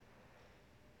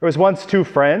There was once two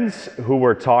friends who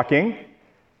were talking,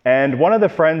 and one of the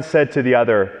friends said to the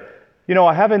other,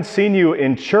 I haven't seen you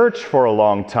in church for a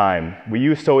long time. We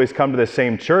used to always come to the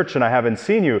same church, and I haven't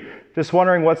seen you. Just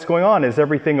wondering what's going on. Is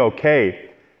everything okay?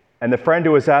 And the friend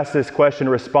who was asked this question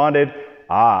responded,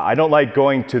 I don't like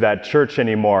going to that church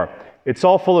anymore. It's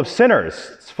all full of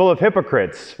sinners. It's full of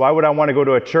hypocrites. Why would I want to go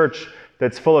to a church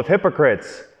that's full of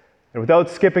hypocrites? And without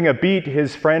skipping a beat,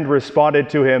 his friend responded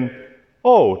to him,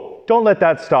 don't let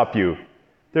that stop you.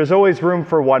 There's always room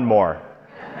for one more.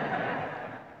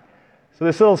 So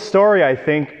this little story, I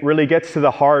think, really gets to the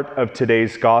heart of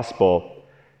today's gospel.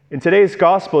 In today's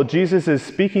gospel, Jesus is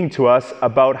speaking to us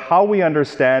about how we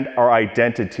understand our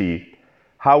identity,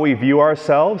 how we view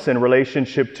ourselves in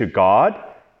relationship to God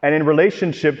and in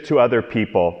relationship to other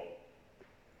people.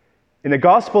 In the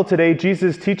gospel today,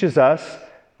 Jesus teaches us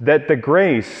that the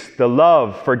grace, the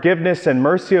love, forgiveness, and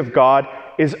mercy of God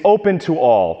is open to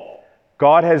all.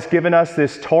 God has given us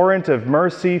this torrent of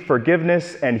mercy,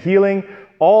 forgiveness, and healing.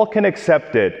 All can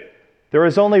accept it. There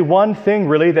is only one thing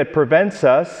really that prevents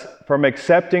us from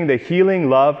accepting the healing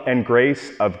love and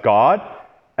grace of God,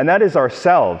 and that is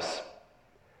ourselves.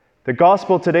 The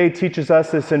gospel today teaches us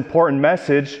this important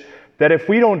message that if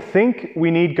we don't think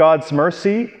we need God's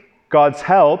mercy, God's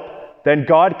help, then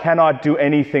God cannot do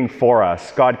anything for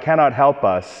us. God cannot help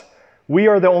us. We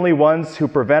are the only ones who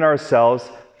prevent ourselves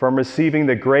from receiving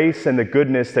the grace and the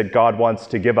goodness that God wants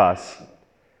to give us.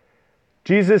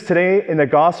 Jesus today in the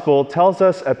gospel tells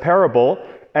us a parable,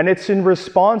 and it's in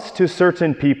response to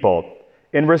certain people,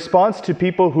 in response to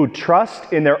people who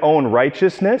trust in their own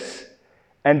righteousness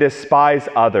and despise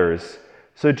others.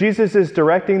 So Jesus is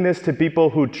directing this to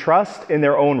people who trust in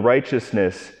their own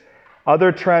righteousness.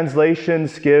 Other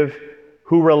translations give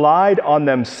who relied on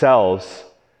themselves.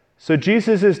 So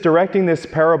Jesus is directing this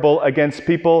parable against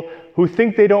people who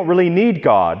think they don't really need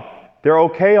God. They're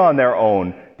okay on their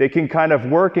own. They can kind of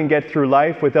work and get through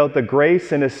life without the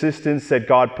grace and assistance that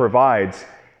God provides.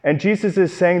 And Jesus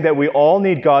is saying that we all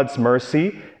need God's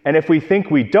mercy, and if we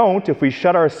think we don't, if we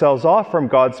shut ourselves off from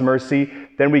God's mercy,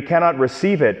 then we cannot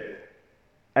receive it.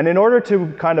 And in order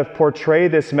to kind of portray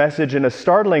this message in a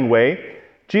startling way,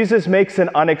 Jesus makes an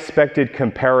unexpected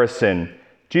comparison.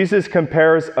 Jesus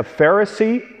compares a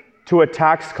Pharisee to a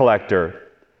tax collector.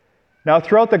 Now,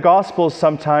 throughout the Gospels,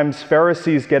 sometimes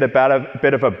Pharisees get a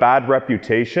bit of a bad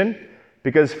reputation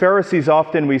because Pharisees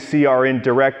often we see are in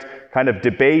direct kind of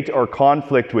debate or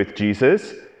conflict with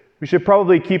Jesus. We should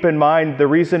probably keep in mind the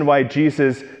reason why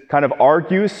Jesus kind of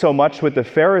argues so much with the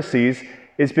Pharisees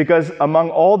is because among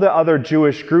all the other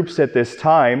Jewish groups at this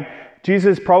time,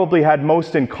 Jesus probably had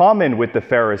most in common with the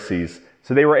Pharisees.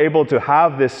 So they were able to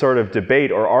have this sort of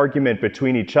debate or argument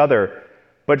between each other.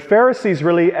 But Pharisees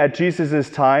really at Jesus'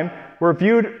 time were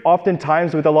viewed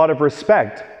oftentimes with a lot of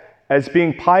respect as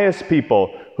being pious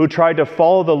people who tried to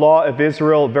follow the law of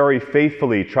Israel very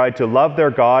faithfully, tried to love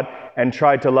their God and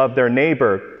tried to love their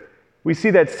neighbor. We see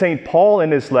that St. Paul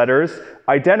in his letters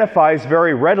identifies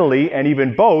very readily and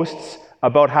even boasts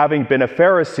about having been a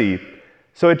Pharisee.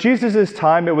 So at Jesus'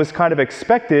 time, it was kind of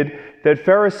expected that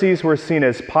Pharisees were seen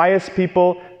as pious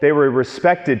people, they were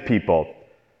respected people.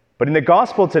 But in the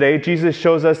gospel today, Jesus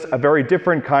shows us a very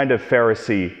different kind of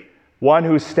Pharisee, one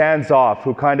who stands off,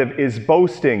 who kind of is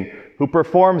boasting, who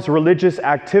performs religious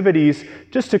activities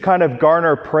just to kind of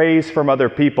garner praise from other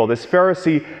people. This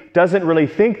Pharisee doesn't really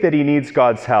think that he needs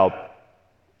God's help.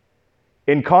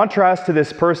 In contrast to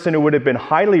this person who would have been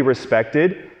highly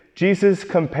respected, Jesus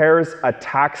compares a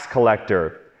tax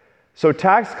collector. So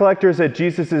tax collectors at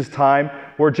Jesus' time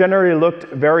were generally looked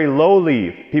very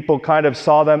lowly. People kind of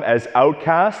saw them as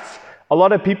outcasts. A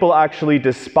lot of people actually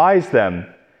despised them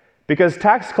because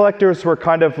tax collectors were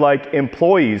kind of like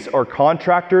employees or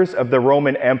contractors of the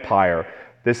Roman Empire,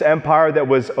 this empire that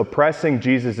was oppressing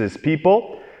Jesus'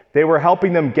 people. They were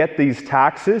helping them get these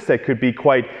taxes that could be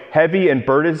quite heavy and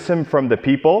burdensome from the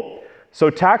people. So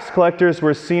tax collectors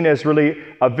were seen as really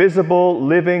a visible,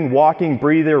 living, walking,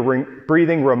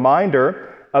 breathing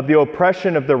reminder of the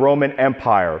oppression of the Roman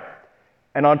Empire.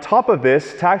 And on top of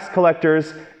this, tax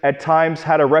collectors at times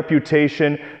had a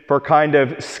reputation for kind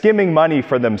of skimming money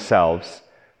for themselves,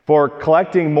 for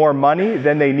collecting more money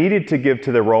than they needed to give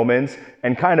to the Romans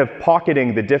and kind of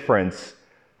pocketing the difference.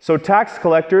 So tax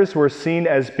collectors were seen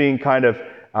as being kind of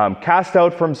cast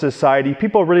out from society.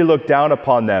 People really looked down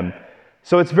upon them.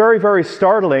 So it's very, very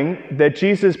startling that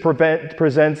Jesus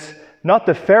presents not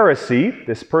the Pharisee,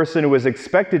 this person who was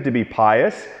expected to be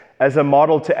pious, as a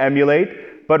model to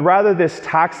emulate, but rather this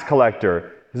tax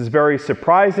collector. This is very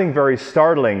surprising, very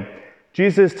startling.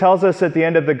 Jesus tells us at the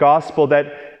end of the gospel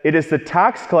that it is the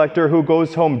tax collector who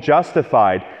goes home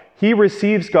justified. he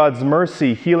receives God's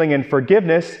mercy, healing, and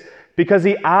forgiveness because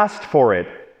he asked for it.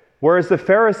 Whereas the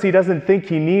Pharisee doesn't think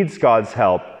he needs God's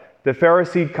help. The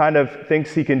Pharisee kind of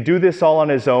thinks he can do this all on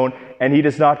his own, and he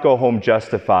does not go home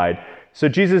justified. So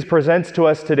Jesus presents to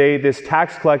us today this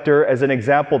tax collector as an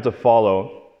example to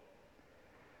follow.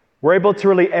 We're able to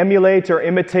really emulate or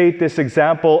imitate this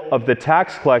example of the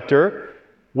tax collector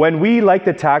when we, like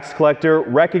the tax collector,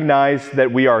 recognize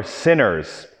that we are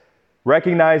sinners.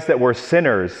 Recognize that we're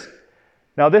sinners.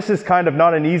 Now, this is kind of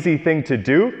not an easy thing to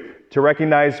do, to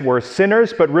recognize we're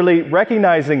sinners, but really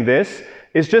recognizing this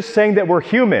is just saying that we're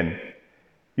human.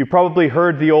 You probably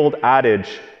heard the old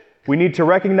adage, we need to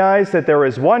recognize that there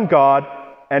is one God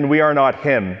and we are not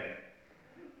him.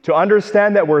 To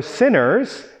understand that we're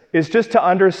sinners is just to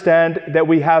understand that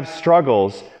we have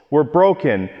struggles, we're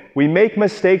broken, we make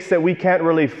mistakes that we can't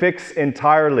really fix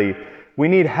entirely. We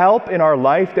need help in our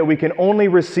life that we can only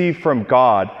receive from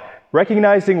God.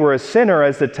 Recognizing we're a sinner,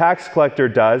 as the tax collector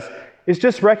does, is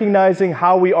just recognizing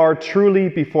how we are truly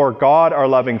before God, our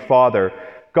loving Father.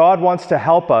 God wants to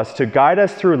help us, to guide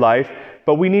us through life,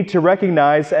 but we need to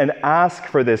recognize and ask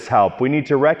for this help. We need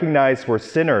to recognize we're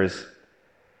sinners. It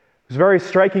was very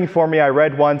striking for me. I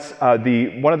read once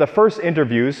one of the first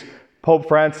interviews Pope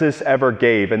Francis ever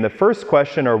gave. And the first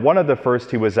question, or one of the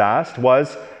first he was asked,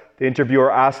 was, the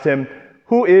interviewer asked him,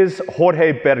 who is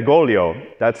Jorge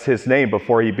Bergoglio? That's his name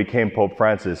before he became Pope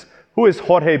Francis. Who is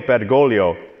Jorge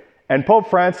Bergoglio? And Pope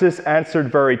Francis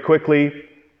answered very quickly,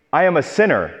 I am a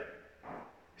sinner.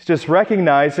 It's just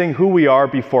recognizing who we are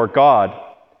before God.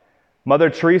 Mother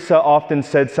Teresa often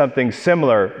said something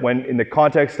similar when, in the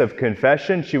context of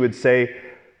confession, she would say,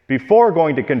 before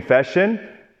going to confession,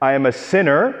 I am a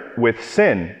sinner with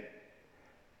sin.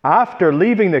 After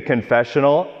leaving the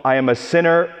confessional, I am a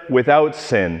sinner without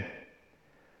sin.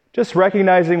 Just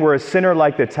recognizing we're a sinner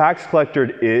like the tax collector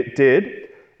did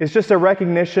is just a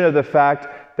recognition of the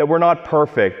fact that we're not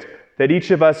perfect, that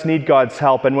each of us need God's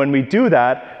help. And when we do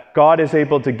that, God is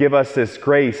able to give us this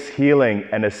grace, healing,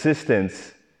 and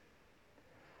assistance.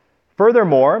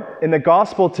 Furthermore, in the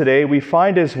gospel today, we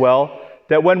find as well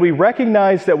that when we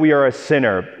recognize that we are a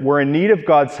sinner, we're in need of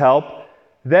God's help,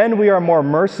 then we are more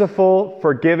merciful,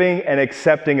 forgiving, and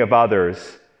accepting of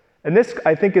others. And this,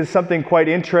 I think, is something quite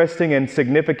interesting and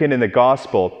significant in the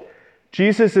gospel.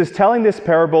 Jesus is telling this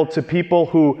parable to people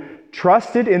who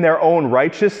trusted in their own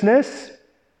righteousness,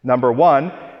 number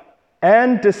one,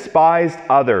 and despised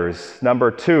others,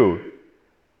 number two.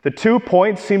 The 2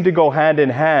 points seem to go hand in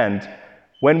hand.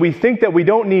 When we think that we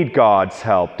don't need God's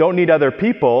help, don't need other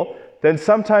people, then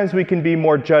sometimes we can be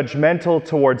more judgmental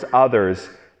towards others.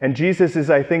 And Jesus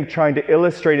is, I think, trying to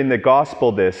illustrate in the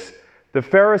gospel this. The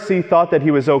Pharisee thought that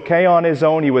he was okay on his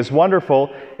own, he was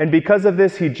wonderful, and because of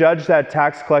this, he judged that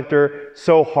tax collector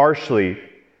so harshly.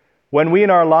 When we in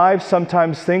our lives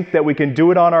sometimes think that we can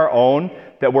do it on our own,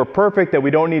 that we're perfect, that we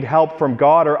don't need help from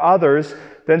God or others,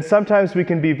 then sometimes we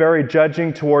can be very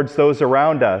judging towards those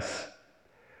around us.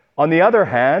 On the other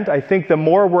hand, I think the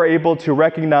more we're able to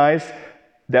recognize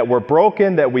that we're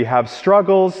broken, that we have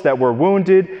struggles, that we're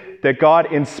wounded, that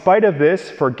God, in spite of this,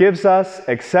 forgives us,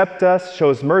 accepts us,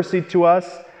 shows mercy to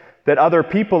us, that other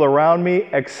people around me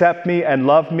accept me and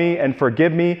love me and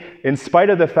forgive me in spite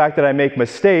of the fact that I make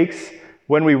mistakes.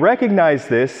 When we recognize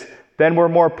this, then we're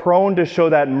more prone to show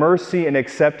that mercy and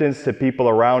acceptance to people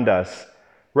around us.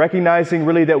 Recognizing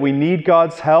really that we need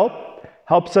God's help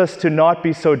helps us to not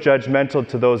be so judgmental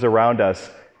to those around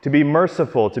us, to be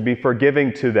merciful, to be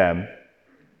forgiving to them.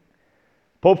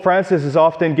 Pope Francis is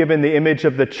often given the image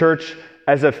of the church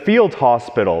as a field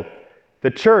hospital. The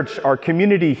church, our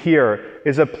community here,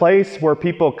 is a place where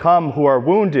people come who are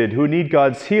wounded, who need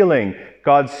God's healing,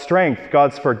 God's strength,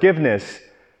 God's forgiveness.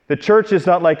 The church is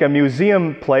not like a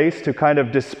museum place to kind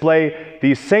of display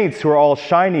these saints who are all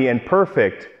shiny and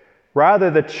perfect.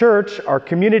 Rather, the church, our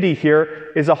community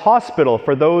here, is a hospital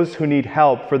for those who need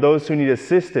help, for those who need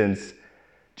assistance.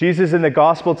 Jesus in the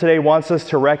gospel today wants us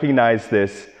to recognize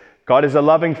this. God is a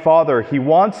loving Father. He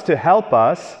wants to help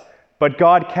us, but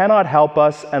God cannot help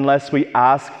us unless we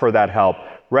ask for that help.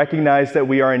 Recognize that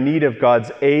we are in need of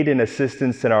God's aid and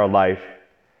assistance in our life.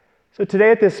 So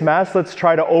today at this Mass, let's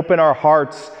try to open our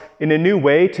hearts in a new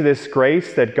way to this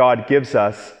grace that God gives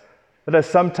us. Let us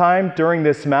sometime during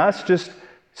this Mass just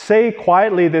say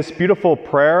quietly this beautiful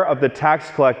prayer of the tax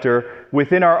collector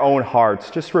within our own hearts.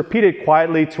 Just repeat it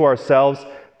quietly to ourselves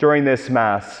during this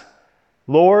Mass.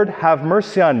 Lord, have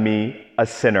mercy on me, a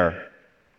sinner.